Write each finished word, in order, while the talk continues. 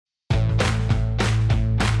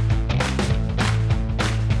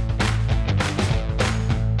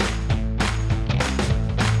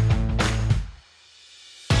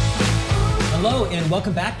and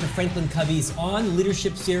welcome back to Franklin Covey's On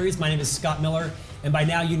Leadership series. My name is Scott Miller, and by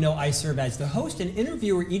now you know I serve as the host and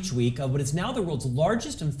interviewer each week of what is now the world's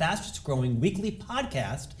largest and fastest growing weekly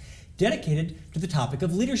podcast dedicated to the topic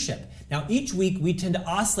of leadership. Now, each week we tend to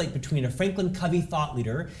oscillate between a Franklin Covey thought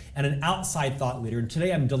leader and an outside thought leader. And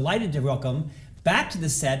today I'm delighted to welcome back to the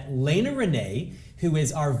set Lena Renee, who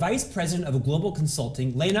is our Vice President of Global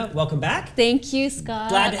Consulting. Lena, welcome back. Thank you, Scott.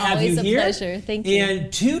 Glad to have you here. Always a pleasure. Thank you.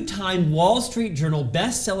 And two-time Wall Street Journal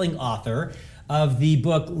best-selling author of the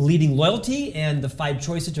book Leading Loyalty and the 5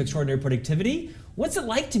 Choices to Extraordinary Productivity. What's it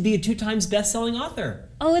like to be a 2 times best-selling author?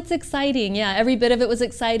 Oh, it's exciting. Yeah, every bit of it was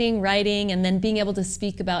exciting, writing, and then being able to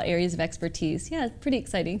speak about areas of expertise. Yeah, it's pretty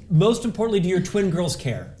exciting. Most importantly, do your twin girls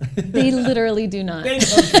care? They literally do not. They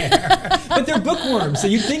don't care. But they're bookworms, so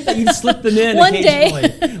you'd think that you'd slip them in One occasionally.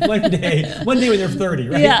 day. One day when they're 30,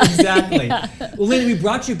 right? Yeah. Exactly. Yeah. Well, Lena, we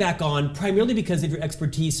brought you back on primarily because of your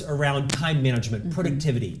expertise around time management,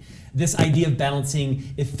 productivity, this idea of balancing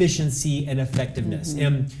efficiency and effectiveness.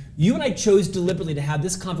 And you and I chose deliberately to have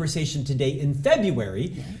this conversation today in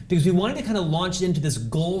February because we wanted to kind of launch into this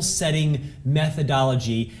goal-setting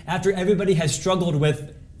methodology after everybody has struggled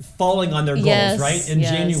with falling on their goals, right, in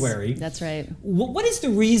January. That's right. What is the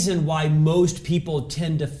reason why most people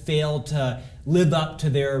tend to fail to live up to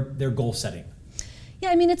their goal setting? Yeah,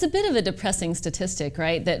 I mean, it's a bit of a depressing statistic,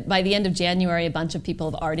 right? That by the end of January, a bunch of people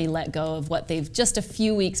have already let go of what they've just a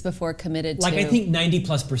few weeks before committed to. Like I think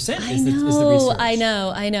 90+% is the research. I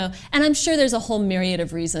know. And I'm sure there's a whole myriad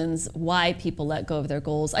of reasons why people let go of their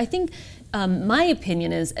goals. I think my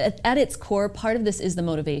opinion is at its core, part of this is the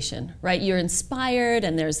motivation, right? You're inspired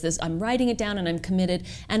and there's this, I'm writing it down and I'm committed.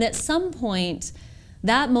 And at some point,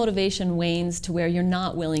 that motivation wanes to where you're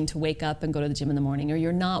not willing to wake up and go to the gym in the morning, or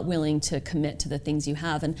you're not willing to commit to the things you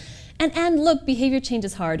have. And look, behavior change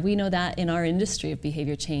is hard. We know that in our industry of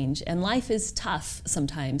behavior change. And life is tough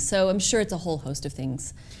sometimes. So I'm sure it's a whole host of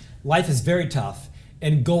things. Life is very tough.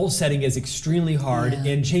 And goal setting is extremely hard.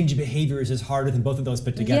 And changing behaviors is harder than both of those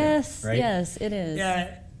put together. Yes, right? Yes, it is.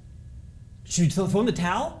 Should we throw in the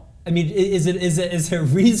towel? I mean, is it a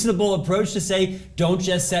reasonable approach to say, don't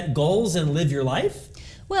just set goals and live your life?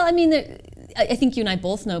 Well, I mean, I think you and I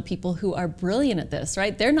both know people who are brilliant at this,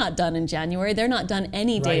 right? They're not done in January. They're not done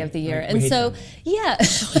any day of the year. And so, yeah.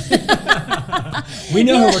 We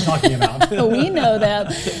know who we're talking about. We know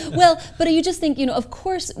them. Well, but you just think, of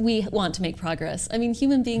course we want to make progress. I mean,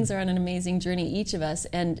 human beings are on an amazing journey, each of us,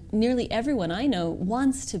 and nearly everyone I know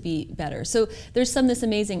wants to be better. So there's this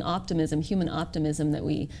amazing optimism, human optimism that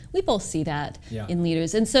we both see that in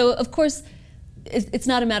leaders. And so, of course, it's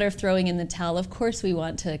not a matter of throwing in the towel. Of course we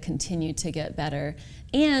want to continue to get better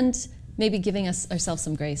and maybe giving ourselves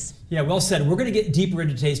some grace. Yeah, well said. We're going to get deeper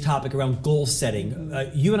into today's topic around goal setting.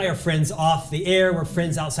 You and I are friends off the air. We're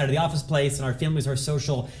friends outside of the office place, and our families are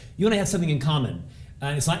social. You and I have something in common.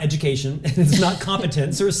 It's not education, it's not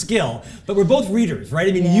competence or skill, but we're both readers, right?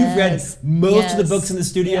 I mean, you've read most of the books in the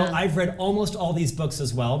studio. I've read almost all these books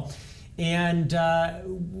as well. And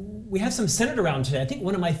we have some centered around today. I think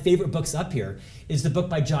one of my favorite books up here is the book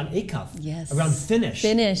by Jon Acuff around Finish.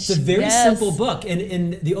 It's a very simple book. And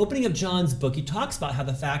in the opening of Jon's book, he talks about how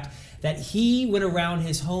the fact that he went around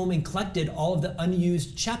his home and collected all of the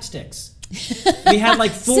unused chapsticks. We had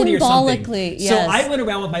like 40 or something. So I went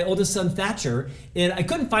around with my oldest son, Thatcher, and I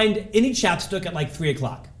couldn't find any chapstick at like 3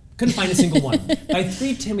 o'clock. Couldn't find a single one. By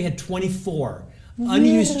 3:10, we had 24.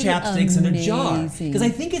 Unused chapsticks in a jar. Because I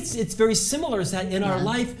think it's very similar is that in our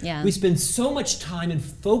life, we spend so much time and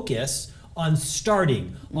focus on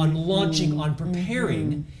starting, on launching, on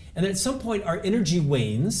preparing, and then at some point our energy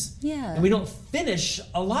wanes, and we don't finish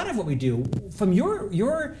a lot of what we do. From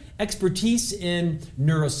your expertise in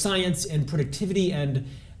neuroscience and productivity and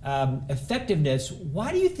effectiveness,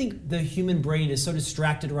 why do you think the human brain is so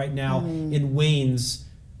distracted right now and wanes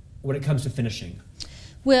when it comes to finishing?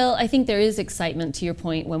 Well, I think there is excitement, to your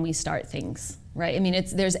point, when we start things, right? I mean,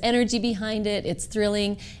 there's energy behind it, it's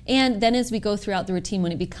thrilling, and then as we go throughout the routine,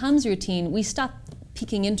 when it becomes routine, we stop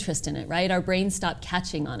piquing interest in it, right? Our brains stop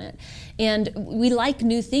catching on it. And we like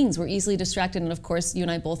new things, we're easily distracted, and of course, you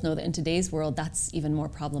and I both know that in today's world, that's even more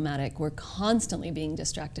problematic. We're constantly being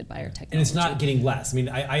distracted by our technology. And it's not getting less. I mean,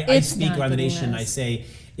 I speak around the nation, and I say,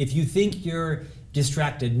 if you think you're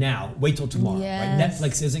distracted now. Wait till tomorrow. Yes. Right?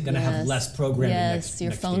 Netflix isn't going to have less programming next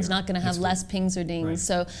your phone's not going to have less pings or dings. Right.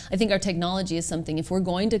 So I think our technology is something, if we're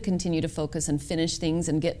going to continue to focus and finish things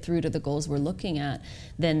and get through to the goals we're looking at,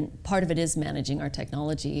 then part of it is managing our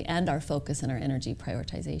technology and our focus and our energy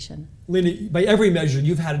prioritization. Lena, by every measure,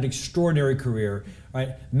 you've had an extraordinary career, right?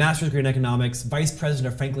 Master's degree in economics, vice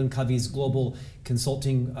president of Franklin Covey's global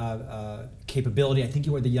consulting capability. I think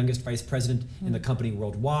you are the youngest vice president in the company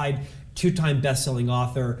worldwide. 2-time best-selling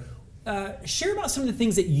author. Share about some of the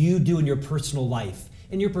things that you do in your personal life,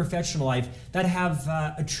 in your professional life, that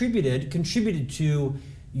have contributed to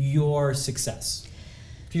your success,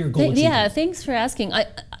 to your goal achievement. Yeah, thanks for asking.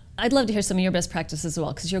 I'd love to hear some of your best practices as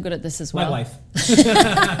well, because you're good at this as well. My wife.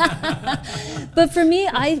 But for me,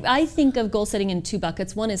 I think of goal setting in 2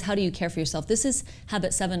 buckets. One is, how do you care for yourself? This is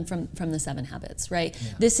habit 7 from the 7 habits, right?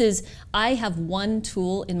 Yeah. This is, I have one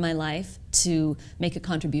tool in my life to make a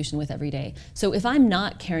contribution with every day. So if I'm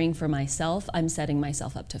not caring for myself, I'm setting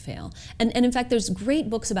myself up to fail. And in fact, there's great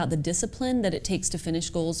books about the discipline that it takes to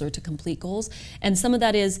finish goals or to complete goals. And some of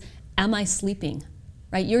that is, am I sleeping?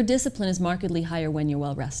 Right? Your discipline is markedly higher when you're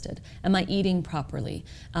well rested. Am I eating properly?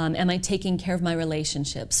 Am I taking care of my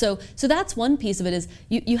relationships? So that's one piece of it, is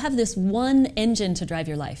you have this one engine to drive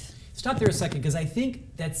your life. Stop there a second, because I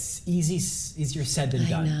think that's easier said than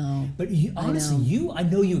done. I know. But honestly, I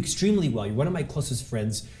know you extremely well. You're one of my closest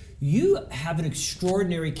friends. You have an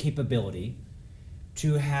extraordinary capability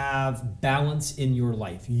to have balance in your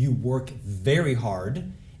life. You work very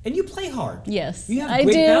hard. And you play hard. Yes, you have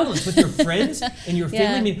great balance with your friends and your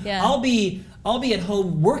family. I'll be at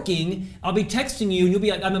home working. I'll be texting you, and you'll be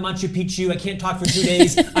like, "I'm in Machu Picchu. I can't talk for 2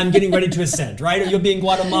 days. I'm getting ready to ascend." Right? Or you'll be in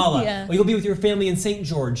Guatemala. Or you'll be with your family in St.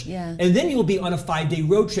 George. And then you'll be on a 5-day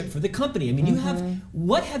road trip for the company. I mean, you have.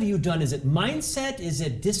 What have you done? Is it mindset? Is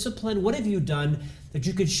it discipline? What have you done that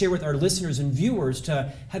you could share with our listeners and viewers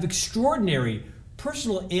to have extraordinary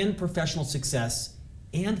personal and professional success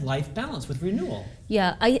and life balance with renewal?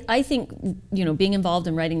 Yeah, I think, being involved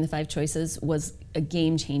in writing the 5 choices was a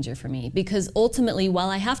game changer for me, because ultimately, while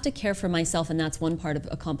I have to care for myself, and that's one part of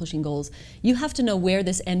accomplishing goals, you have to know where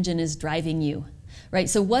this engine is driving you, right?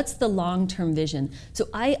 So what's the long-term vision? So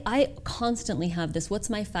I constantly have this, what's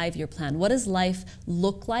my 5-year plan? What does life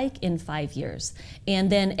look like in 5 years? And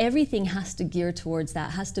then everything has to gear towards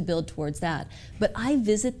that, has to build towards that. But I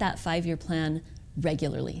visit that 5-year plan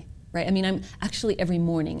regularly. Right? I mean, I'm actually, every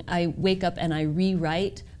morning I wake up and I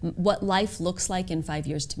rewrite what life looks like in 5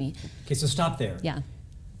 years to me. Okay, so stop there. Yeah.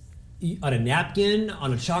 On a napkin,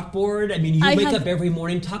 on a chalkboard. I mean, you wake up every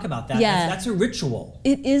morning, talk about that. Yeah. That's a ritual.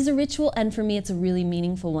 It is a ritual, and for me, it's a really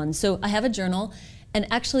meaningful one. So I have a journal, and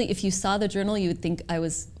actually, if you saw the journal, you would think I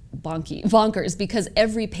was bonkers, because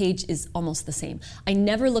every page is almost the same. I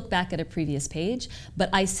never look back at a previous page, but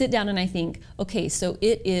I sit down and I think, okay, so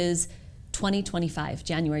it is 2025,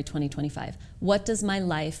 January 2025. What does my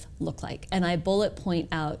life look like? And I bullet point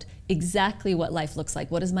out exactly what life looks like.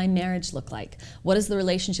 What does my marriage look like? What does the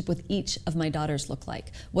relationship with each of my daughters look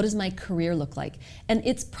like? What does my career look like? And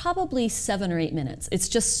it's probably 7 or 8 minutes. It's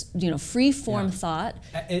just, free form thought.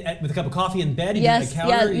 With a cup of coffee in bed? Yes,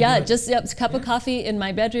 just a cup of coffee in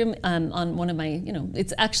my bedroom on one of my,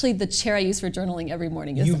 it's actually the chair I use for journaling every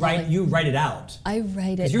morning. You write it out. I write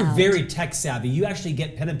it out. Because you're very tech savvy. You actually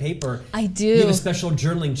get pen and paper. I do. You have a special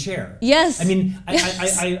journaling chair. Yes. I mean,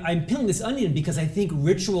 I'm peeling this onion because I think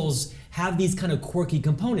rituals have these kind of quirky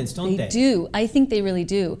components, don't they? They do. I think they really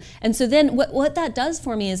do. And so then what that does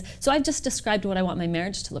for me is, so I've just described what I want my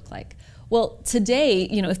marriage to look like. Well, today,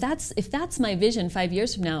 if that's my vision 5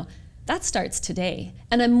 years from now, that starts today.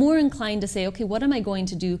 And I'm more inclined to say, okay, what am I going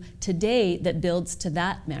to do today that builds to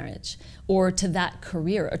that marriage, or to that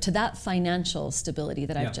career, or to that financial stability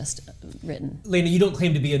that I've just written? Lena, you don't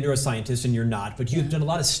claim to be a neuroscientist, and you're not, but you've done a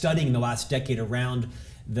lot of studying in the last decade around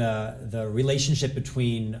the relationship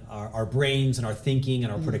between our brains and our thinking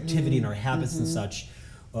and our productivity and our habits and such.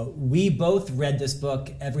 We both read this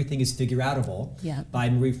book, Everything is Figureoutable, by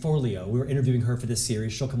Marie Forleo. We were interviewing her for this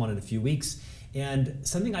series. She'll come on in a few weeks. And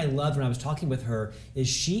something I loved when I was talking with her is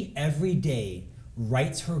she every day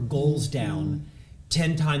writes her goals down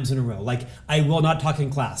 10 times in a row. Like, I will not talk in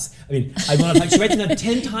class. I will not talk. She writes them down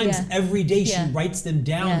 10 times every day. She writes them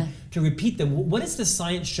down to repeat them. What does the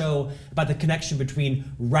science show about the connection between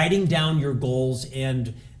writing down your goals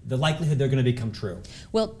and the likelihood they're going to become true?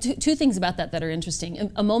 Well, two things about that are interesting.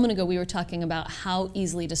 A moment ago, we were talking about how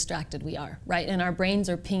easily distracted we are, right? And our brains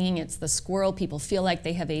are pinging. It's the squirrel. People feel like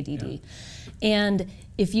they have ADD. And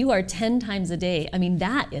if you are 10 times a day,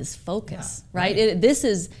 that is focus, right?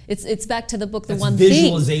 It's back to the book, The One Thing.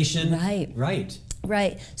 Visualization. Right.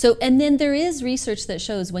 Right. So, and then there is research that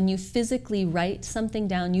shows when you physically write something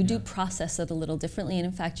down, you do process it a little differently, and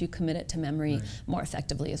in fact, you commit it to memory more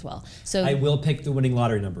effectively as well. So I will pick the winning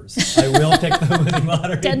lottery numbers. I will pick the winning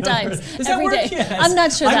lottery 10 numbers. times Does every that work? day. Yes. I'm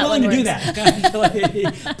not sure that I'm willing one to do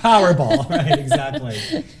works. that. Powerball, right?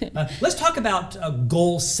 Exactly. Let's talk about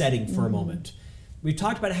goal setting for a moment. We've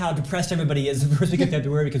talked about how depressed everybody is the first week of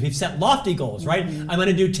February because we've set lofty goals, right? I'm going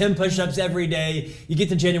to do 10 push-ups every day. You get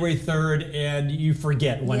to January 3rd and you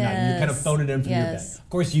forget one night. You kind of phone it in from your bed. Of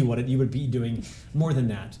course you wouldn't. You would be doing more than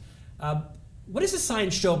that. What does the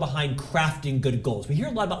science show behind crafting good goals? We hear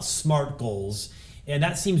a lot about SMART goals, and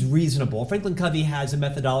that seems reasonable. Franklin Covey has a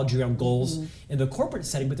methodology around goals in the corporate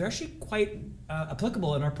setting, but they're actually quite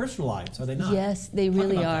applicable in our personal lives, are they not? Yes, they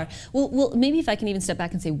really are. Well, maybe if I can even step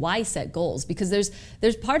back and say, why set goals? Because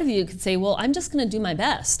there's part of you could say, well, I'm just going to do my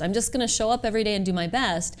best. I'm just going to show up every day and do my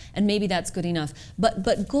best, and maybe that's good enough.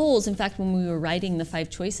 But goals, in fact, when we were writing the 5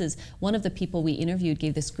 choices, one of the people we interviewed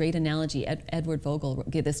gave this great analogy. Edward Vogel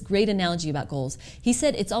gave this great analogy about goals. He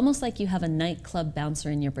said it's almost like you have a nightclub bouncer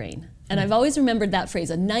in your brain. And I've always remembered that phrase,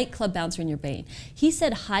 a nightclub bouncer in your brain. He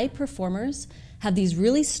said high performers have these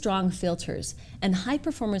really strong filters, and high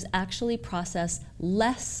performers actually process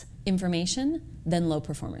less information than low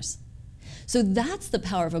performers. So that's the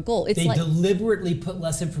power of a goal. It's they like, deliberately put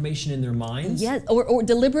less information in their minds? Yes, or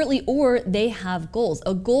deliberately, or they have goals.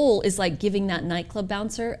 A goal is like giving that nightclub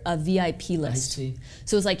bouncer a VIP list. I see.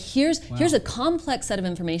 So it's like, here's a complex set of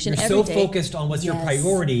information You're every so day. focused on what's your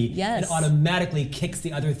priority, it automatically kicks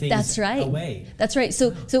the other things away. That's right.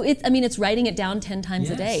 So it's writing it down 10 times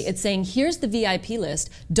a day. It's saying, here's the VIP list.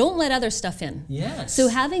 Don't let other stuff in. Yes. So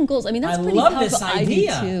having goals, that's pretty love powerful. this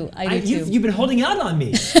idea. I do too. You've been holding out on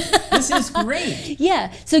me. This is great.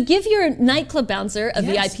 Yeah. So give your nightclub bouncer a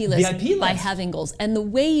VIP list by having goals. And the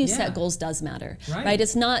way you set goals does matter. Right?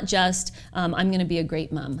 It's not just, I'm going to be a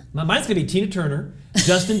great mom. Mine's going to be Tina Turner,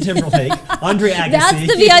 Justin Timberlake, Andre Agassi. That's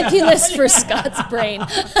the VIP list for Scott's brain.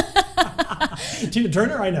 Tina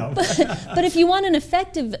Turner, I know. But if you want an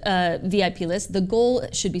effective VIP list, the goal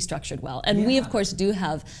should be structured well. And we, of course, do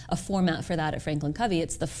have a format for that at Franklin Covey.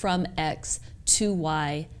 It's the from X to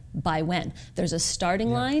Y by when. There's a starting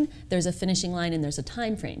line, there's a finishing line, and there's a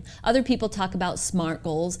time frame. Other people talk about SMART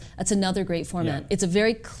goals. That's another great format. It's a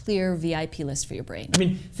very clear VIP list for your brain. I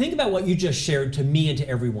mean, think about what you just shared to me and to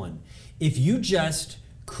everyone. If you just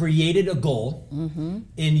created a goal and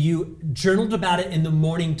you journaled about it in the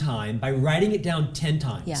morning time by writing it down 10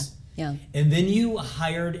 times. And then you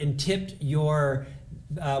hired and tipped your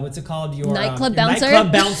what's it called? Your nightclub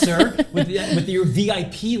bouncer with your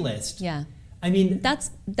VIP list. I mean,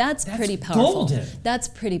 that's pretty powerful. Golden. That's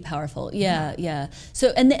pretty powerful. Yeah.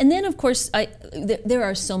 So and then of course there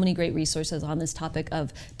are so many great resources on this topic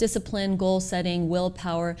of discipline, goal setting,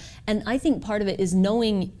 willpower, and I think part of it is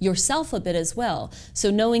knowing yourself a bit as well.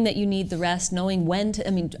 So knowing that you need the rest, knowing when to.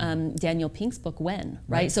 I mean, Daniel Pink's book, When,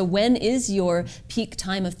 right? So when is your peak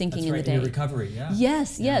time of thinking in the day? Your recovery.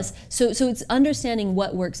 Yes. So it's understanding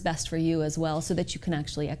what works best for you as well, so that you can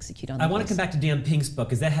actually execute on. I want to come back to Dan Pink's book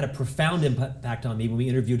because that had a profound impact on me when we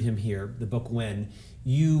interviewed him here, the book When.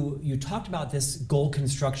 You talked about this goal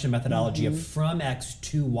construction methodology of from X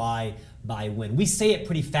to Y by when. We say it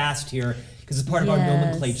pretty fast here because it's part of our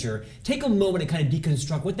nomenclature. Take a moment and kind of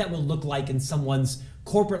deconstruct what that will look like in someone's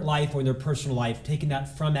corporate life or in their personal life, taking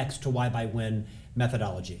that from X to Y by when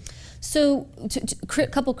methodology. So, a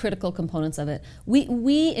couple critical components of it.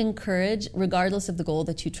 We encourage, regardless of the goal,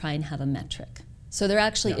 that you try and have a metric. So there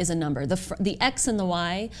actually is a number. The X and the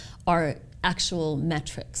Y are actual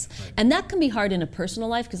metrics. And that can be hard in a personal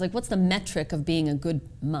life because what's the metric of being a good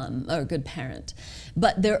mom or a good parent?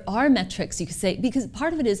 But there are metrics you could say, because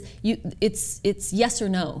part of it is it's yes or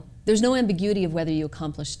no. There's no ambiguity of whether you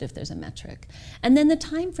accomplished it if there's a metric. And then the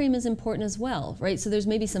time frame is important as well, right? So there's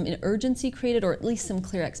maybe some urgency created or at least some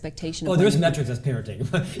clear expectation. Oh, there's metrics as parenting.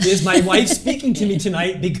 Is my wife speaking to me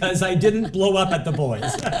tonight because I didn't blow up at the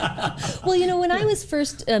boys? Well, when I was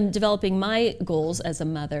first developing my goals as a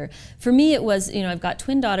mother, for me it was, I've got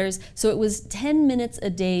twin daughters, so it was 10 minutes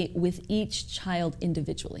a day with each child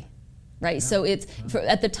individually. Right, so it's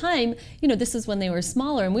at the time, this is when they were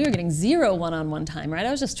smaller, and we were getting 0 one-on-one time. Right,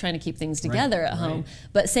 I was just trying to keep things together at home,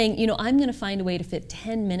 but saying, I'm going to find a way to fit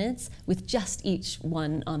 10 minutes with just each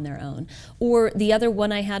one on their own. Or the other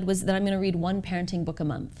one I had was that I'm going to read one parenting book a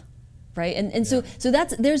month. Right, and so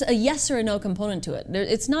there's a yes or a no component to it.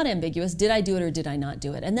 It's not ambiguous. Did I do it or did I not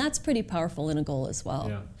do it? And that's pretty powerful in a goal as well.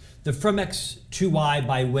 Yeah. The From X to Y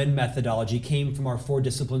by When methodology came from our 4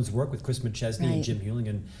 disciplines work with Chris McChesney and Jim Huling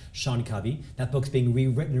and Sean Covey. That book's being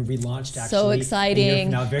rewritten and relaunched actually. So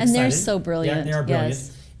exciting. Now, very and excited. they're so brilliant. Yeah, they are brilliant.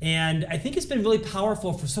 Yes. And I think it's been really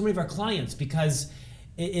powerful for so many of our clients because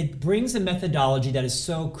it brings a methodology that is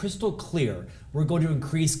so crystal clear. We're going to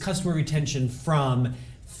increase customer retention from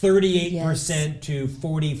 38% to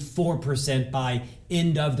 44% by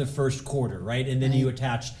end of the first quarter, right? And then you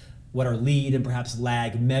attach what are lead and perhaps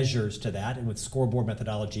lag measures to that. And with scoreboard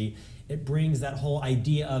methodology, it brings that whole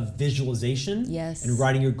idea of visualization and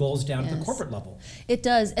writing your goals down at the corporate level. It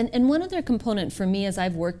does. And one other component for me as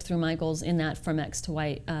I've worked through my goals in that from X to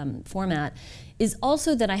Y format is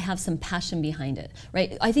also that I have some passion behind it,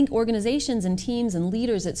 right? I think organizations and teams and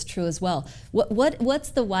leaders, it's true as well. What's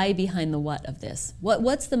the why behind the what of this?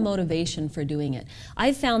 What's the motivation for doing it?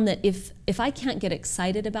 I've found that if I can't get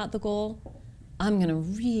excited about the goal, I'm going to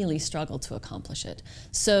really struggle to accomplish it.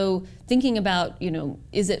 So thinking about,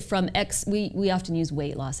 is it from X, we often use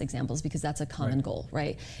weight loss examples because that's a common goal,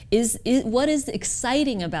 right? What is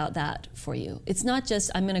exciting about that for you? It's not just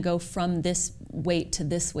I'm going to go from this weight to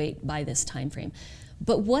this weight by this time frame.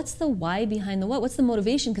 But what's the why behind the what? What's the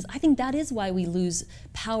motivation? Because I think that is why we lose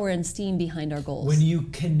power and steam behind our goals. When you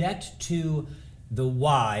connect to the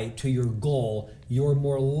why, to your goal, you're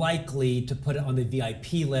more likely to put it on the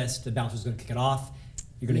VIP list. The bouncer's going to kick it off.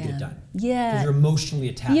 You're going to get it done. Yeah. Because you're emotionally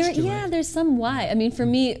attached to it. Yeah, there's some why. I mean, for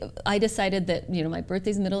me, I decided that, my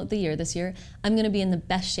birthday's in the middle of the year this year. I'm going to be in the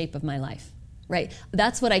best shape of my life. Right?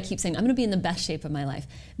 That's what I keep saying. I'm going to be in the best shape of my life.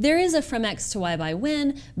 There is a from X to Y by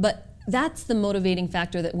when, but that's the motivating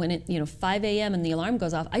factor that when it, 5 a.m. and the alarm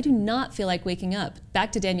goes off, I do not feel like waking up.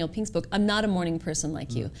 Back to Daniel Pink's book, I'm not a morning person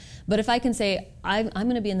like you. But if I can say, I'm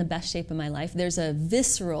going to be in the best shape of my life, there's a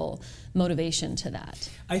visceral motivation to that.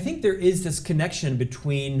 I think there is this connection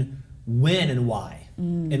between when and why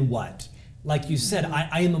and what. Like you said,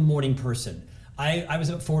 I am a morning person. I was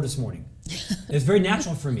up at 4 this morning. It's very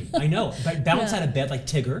natural for me. I know. But I bounce out of bed like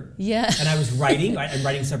Tigger. Yeah. And I was writing. I'm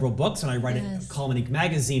writing several books, and I write a column in Ink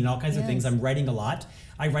magazine and all kinds of things. I'm writing a lot.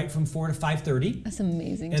 I write from 4 to 5:30. That's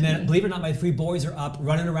amazing. And then, believe it or not, my 3 boys are up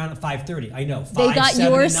running around at 5:30. I know. They got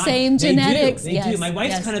your same genetics. They do. My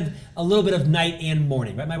wife's kind of a little bit of night and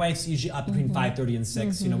morning. Right? My wife's usually up between 5:30 and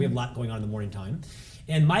 6. We have a lot going on in the morning time.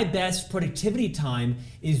 And my best productivity time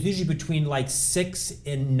is usually between like 6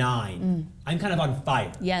 and 9. I'm kind of on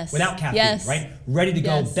fire. Yes. Without caffeine, right? Ready to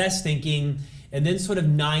go, best thinking. And then sort of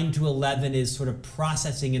 9 to 11 is sort of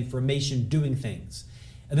processing information, doing things.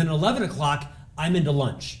 And then at 11 o'clock, I'm into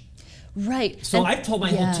lunch. Right. So I've told my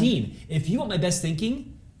whole team, if you want my best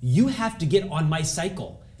thinking, you have to get on my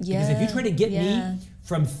cycle. Because if you try to get me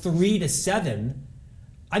from 3 to 7,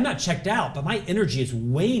 I'm not checked out, but my energy is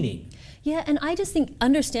waning. Yeah, and I just think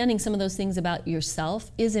understanding some of those things about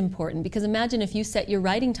yourself is important, because imagine if you set your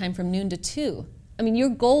writing time from noon to 2. I mean, your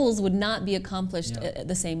goals would not be accomplished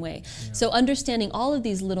the same way. Yeah. So understanding all of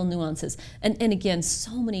these little nuances, and again,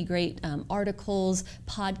 so many great articles,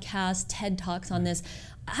 podcasts, TED Talks on this.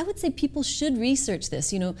 I would say people should research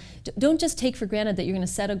this. Don't just take for granted that you're going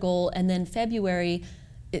to set a goal and then February,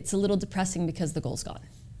 it's a little depressing because the goal's gone.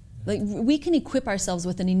 Like, we can equip ourselves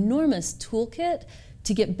with an enormous toolkit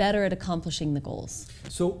to get better at accomplishing the goals.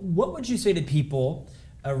 So what would you say to people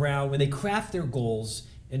around when they craft their goals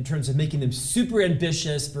in terms of making them super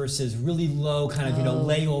ambitious versus really low kind of,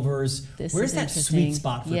 layovers? Where's that sweet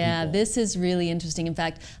spot for people? Yeah, this is really interesting. In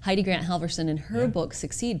fact, Heidi Grant Halverson in her book,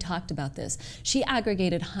 Succeed, talked about this. She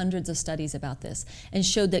aggregated hundreds of studies about this and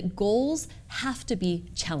showed that goals have to be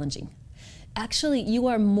challenging. Actually, you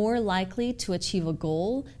are more likely to achieve a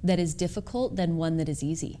goal that is difficult than one that is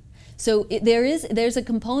easy. So there's a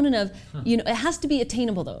component of, it has to be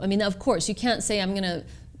attainable though. I mean, of course, you can't say I'm going to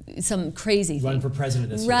some crazy thing. Run for president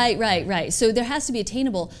this year. Right. So there has to be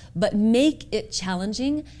attainable, but make it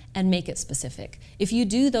challenging and make it specific. If you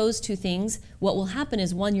do those two things, what will happen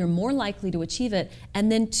is, 1, you're more likely to achieve it,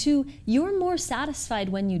 and then 2, you're more satisfied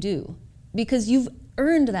when you do, because you've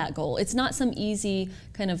earned that goal. It's not some easy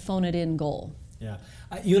kind of phone it in goal. Yeah.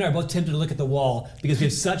 You and I are both tempted to look at the wall because we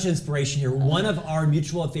have such inspiration here. One of our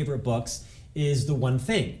mutual favorite books is The One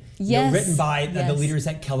Thing. Yes. Written by the leaders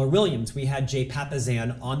at Keller Williams. We had Jay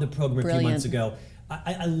Papasan on the program a few months ago.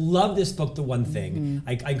 I love this book, The One Thing.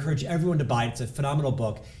 I encourage everyone to buy it. It's a phenomenal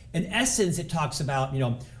book. In essence, it talks about,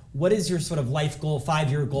 what is your sort of life goal,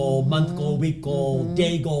 5-year goal, month goal, week goal,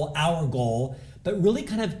 day goal, hour goal, but really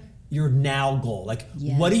kind of your now goal. Like,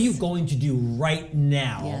 what are you going to do right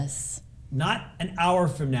now? Yes. Not an hour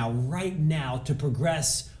from now, right now, to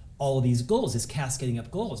progress all of these goals, this cascading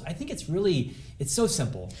up goals. I think it's so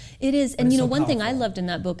simple. It is. And so one thing I powerful. loved in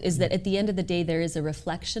that book is that at the end of the day, there is a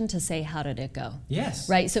reflection to say, how did it go? Yes.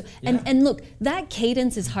 Right? So, and look, that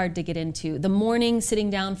cadence is hard to get into. The morning,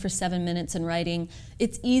 sitting down for 7 minutes and writing,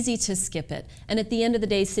 it's easy to skip it. And at the end of the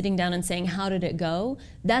day, sitting down and saying, how did it go?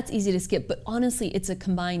 That's easy to skip. But honestly, it's a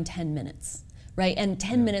combined 10 minutes. Right? And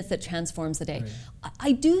 10 minutes that transforms the day. Right.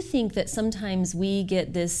 I do think that sometimes we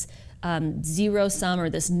get this zero sum or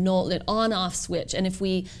this null, an on-off switch. And if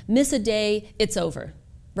we miss a day, it's over,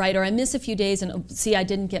 right? Or I miss a few days and see, I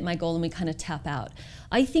didn't get my goal, and we kind of tap out.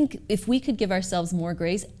 I think if we could give ourselves more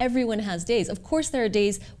grace, everyone has days. Of course, there are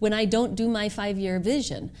days when I don't do my 5-year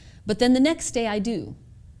vision, but then the next day I do.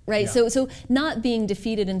 Right, so not being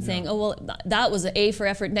defeated and saying, oh, well, that was an A for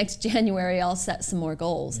effort, next January I'll set some more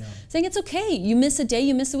goals. Saying it's okay, you miss a day,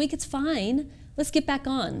 you miss a week, it's fine. Let's get back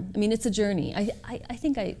on. I mean, it's a journey. I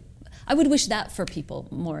think I would wish that for people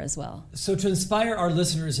more as well. So to inspire our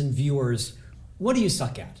listeners and viewers, what do you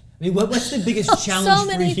suck at? I mean, what's the biggest challenge so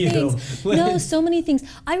many for you? Things. No, so many things.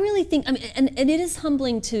 I really think, I mean, and it is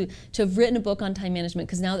humbling to have written a book on time management,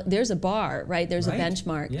 because now there's a bar, right? There's a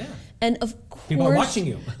benchmark. Yeah. And of course, people are watching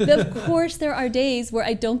you. Of course, there are days where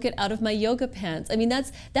I don't get out of my yoga pants. I mean,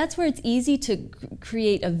 that's where it's easy to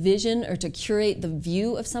create a vision or to curate the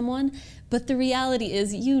view of someone. But the reality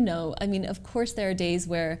is, I mean, of course, there are days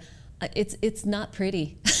where it's not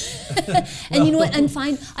pretty. And you know what? And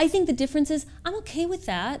fine. I think the difference is I'm okay with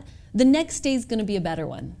that. The next day is going to be a better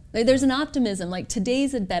one. There's an optimism, like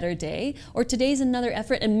today's a better day, or today's another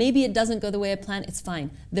effort, and maybe it doesn't go the way I planned. It's fine.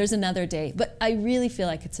 There's another day. But I really feel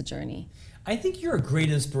like it's a journey. I think you're a great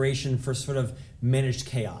inspiration for sort of managed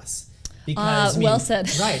chaos. Because, well said.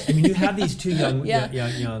 Right. I mean, you have these two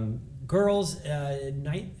young girls,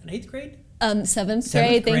 eighth grade? Seventh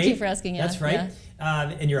grade. Thank you for asking. That's right.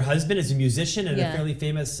 Yeah. And your husband is a musician and a fairly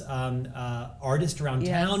famous artist around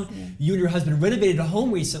town. Yeah. You and your husband renovated a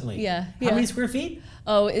home recently. Yeah. How many square feet?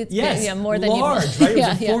 Oh, it's more than large, you right? It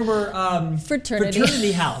was a former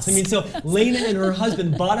fraternity house. I mean, so Lena and her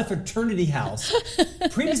husband bought a fraternity house.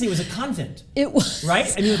 Previously, it was a convent. It was,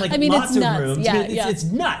 right? I mean, with lots of rooms. Yeah, it's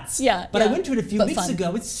nuts. Yeah, but I went to it a few weeks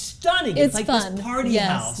ago. It's stunning. It's like fun. This party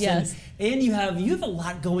house. Yes. And you have a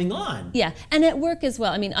lot going on. Yeah, and at work as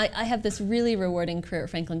well. I mean, I have this really rewarding career at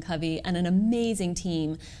Franklin Covey and an amazing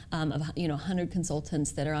team of 100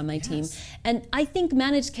 consultants that are on my team. And I think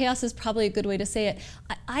managed chaos is probably a good way to say it.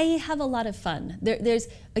 I have a lot of fun. There's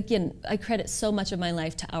again, I credit so much of my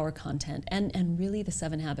life to our content and really the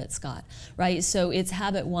 7 Habits, Scott. Right? So it's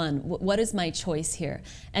habit 1. What is my choice here?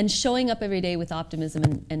 And showing up every day with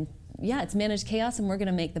optimism and it's managed chaos, and we're going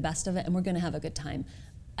to make the best of it, and we're going to have a good time.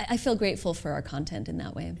 I feel grateful for our content in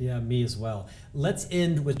that way. Yeah, me as well. Let's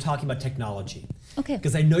end with talking about technology. Okay.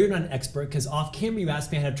 Because I know you're not an expert, because off camera you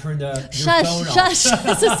asked me how to turn your phone off. Shush,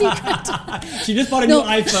 that's a secret. She just bought a new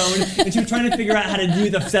iPhone, and she was trying to figure out how to do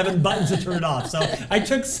the 7 buttons to turn it off. So I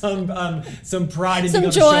took some pride in being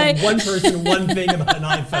able to show one person one thing about an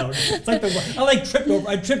iPhone. It's like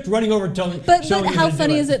I tripped running over But how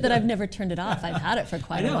funny is it that I've never turned it off? I've had it for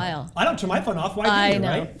quite a while. I don't turn my phone off. Why do you,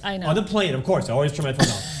 right? I know. On the plane, of course. I always turn my phone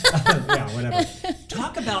off. Yeah, whatever.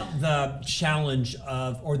 Talk about the challenge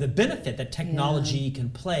or the benefit that technology can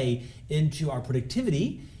play into our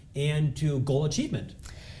productivity and to goal achievement.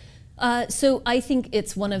 So I think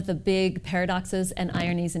it's one of the big paradoxes and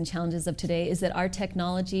ironies and challenges of today is that our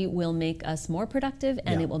technology will make us more productive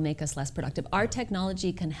and it will make us less productive. Our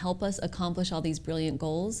technology can help us accomplish all these brilliant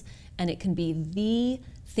goals, and it can be the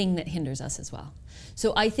thing that hinders us as well.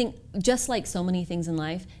 So I think, just like so many things in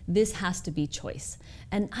life, this has to be choice.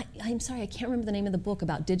 And I'm sorry, I can't remember the name of the book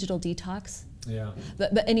about digital detox. Yeah.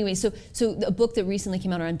 But anyway, so a book that recently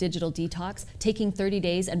came out around digital detox, taking 30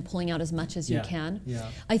 days and pulling out as much as you can. Yeah.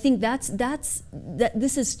 I think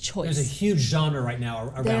this is choice. There's a huge genre right now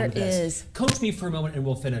around there this. Is. Coach me for a moment and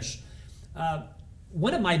we'll finish.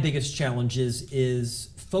 One of my biggest challenges is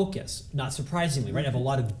focus, not surprisingly, right? I have a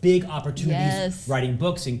lot of big opportunities writing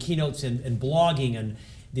books and keynotes and blogging and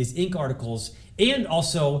these Inc. articles, and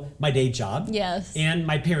also my day job, and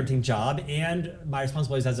my parenting job, and my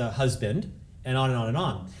responsibilities as a husband, and on and on and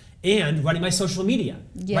on. And running my social media,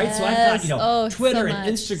 right? So I've got Twitter and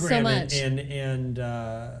Instagram and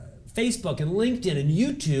Facebook and LinkedIn and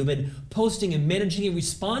YouTube, and posting and managing and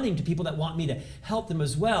responding to people that want me to help them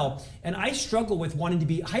as well. And I struggle with wanting to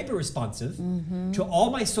be hyper responsive to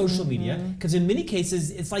all my social media, because in many cases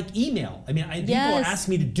it's like email. I mean, people are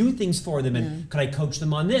asking me to do things for them, and could I coach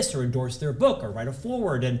them on this or endorse their book or write a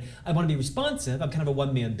foreword, and I want to be responsive. I'm kind of a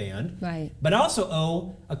one-man band. Right. But I also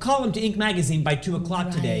owe a column to Inc. magazine by 2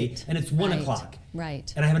 o'clock today, and it's 1 o'clock.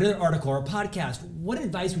 Right. and I have another article or a podcast, what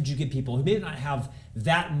advice would you give people who may not have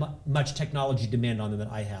that much technology demand on them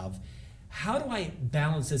that I have? How do I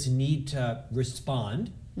balance this need to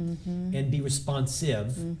respond and be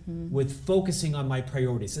responsive with focusing on my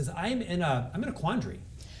priorities? Because I'm in a quandary.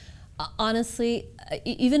 Honestly,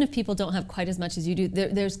 even if people don't have quite as much as you do,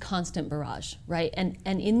 there's constant barrage, right? And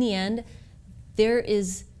in the end, there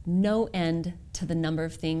is no end to the number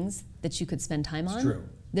of things that you could spend time on. It's true.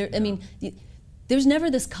 I mean, there's never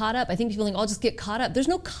this caught up. I think people think, I'll just get caught up. There's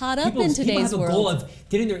no caught up in today's world. People have a goal of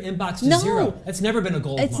getting their inbox to zero. That's never been a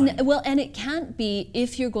goal of mine. Well, and it can't be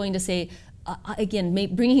if you're going to say, again,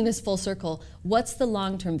 bringing this full circle, what's the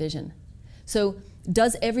long-term vision? So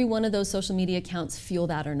does every one of those social media accounts fuel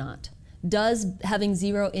that or not? Does having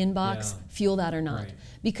zero inbox fuel that or not? Right.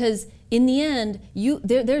 Because in the end,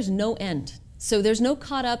 there's no end. So there's no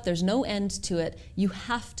caught up, there's no end to it. You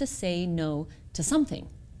have to say no to something.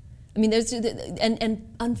 I mean,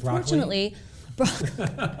 and unfortunately,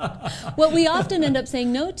 what we often end up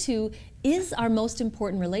saying no to is our most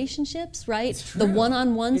important relationships, right? The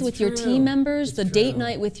one-on-ones with your team members, the date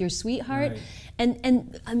night with your sweetheart. Right.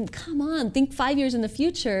 And come on, think 5 years in the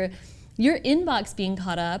future, your inbox being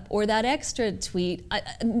caught up or that extra tweet,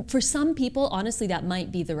 for some people, honestly, that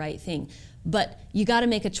might be the right thing. But you got to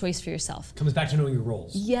make a choice for yourself. Comes back to knowing your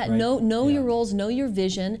roles. Yeah, right? know your roles, know your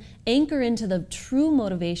vision, anchor into the true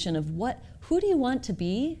motivation of who do you want to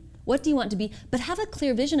be? What do you want to be? But have a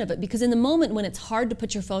clear vision of it, because in the moment when it's hard to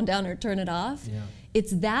put your phone down or turn it off,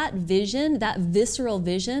 it's that vision, that visceral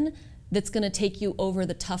vision, that's going to take you over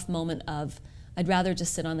the tough moment of, I'd rather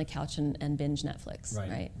just sit on the couch and binge Netflix,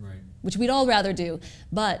 right? Which we'd all rather do,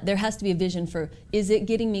 but there has to be a vision for, is it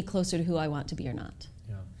getting me closer to who I want to be or not?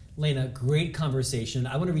 Lena, great conversation.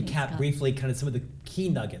 I want to recap briefly kind of some of the key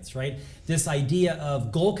nuggets, right? This idea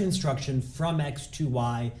of goal construction from X to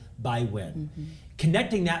Y by when.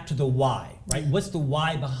 Connecting that to the why, right? What's the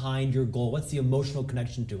why behind your goal? What's the emotional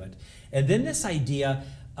connection to it? And then this idea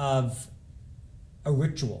of a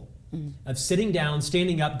ritual, of sitting down,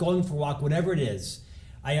 standing up, going for a walk, whatever it is.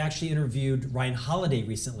 I actually interviewed Ryan Holiday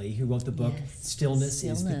recently, who wrote the book, Stillness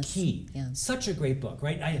is the Key. Such a great book,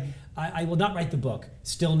 right? I will not write the book,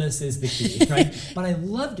 Stillness is the Key, right? But I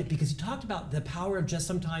loved it because he talked about the power of just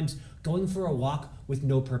sometimes going for a walk with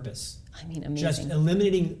no purpose. I mean, amazing. Just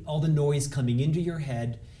eliminating all the noise coming into your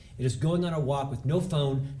head. It is going on a walk with no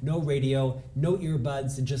phone, no radio, no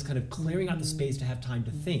earbuds, and just kind of clearing out the space to have time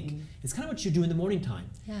to think. It's kind of what you do in the morning time.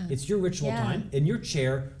 It's your ritual time, in your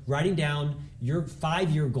chair, writing down your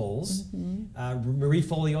 5-year goals. Marie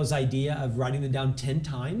Forleo's idea of writing them down 10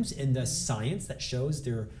 times in the science that shows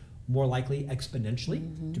they're more likely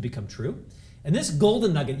exponentially to become true. And this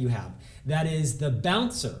golden nugget you have, that is the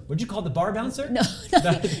bouncer. What'd you call it, the bar bouncer? No,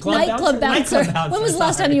 nightclub bouncer. When was the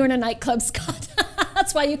last time you were in a nightclub, Scott?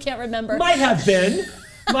 That's why you can't remember. Might have been.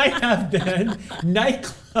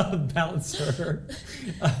 Nightclub bouncer.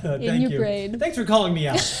 In your brain. Thanks for calling me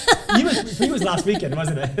out. For you it was last weekend,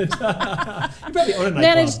 wasn't it? You probably own a nightclub.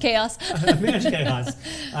 Managed chaos. Managed chaos.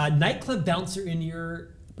 Nightclub bouncer in your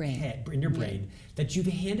head, in your brain, that you've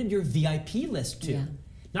handed your VIP list to.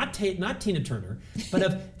 Not Tina Turner, but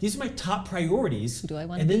of these are my top priorities. Who do I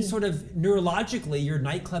want to be? And then be? sort of neurologically, your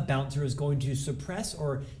nightclub bouncer is going to suppress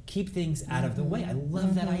or keep things out of the way. I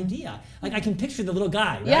love that idea. Like I can picture the little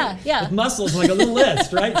guy, right? With muscles, like a little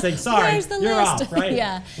list, right? Saying, sorry, you're off,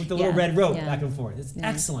 right? With the little red rope back and forth. It's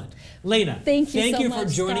excellent. Lena, thank you for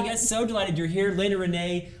joining us. So delighted you're here. Lena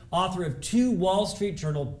Renee, author of 2 Wall Street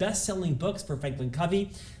Journal best-selling books for Franklin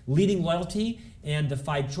Covey, Leading Loyalty and the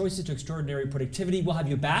 5 Choices to Extraordinary Productivity. We'll have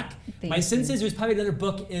you back. My sense is there's probably another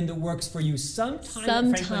book in the works for you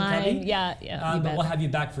sometime at Franklin Covey. But we'll have you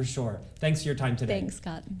back for sure. Thanks for your time today. Thanks,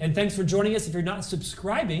 Scott. And thanks for joining us. If you're not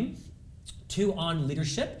subscribing to On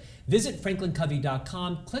Leadership, visit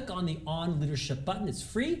franklincovey.com, click on the On Leadership button. It's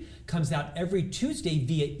free, comes out every Tuesday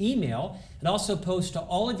via email. It also posts to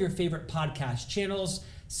all of your favorite podcast channels,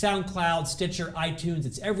 SoundCloud, Stitcher, iTunes,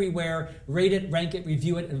 it's everywhere. Rate it, rank it,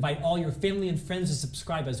 review it. Invite all your family and friends to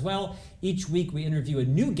subscribe as well. Each week we interview a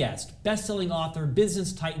new guest, best-selling author,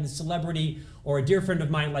 business titan, celebrity, or a dear friend of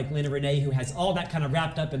mine like Lena Renee, who has all that kind of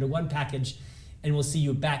wrapped up into one package. And we'll see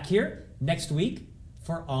you back here next week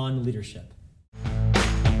for On Leadership.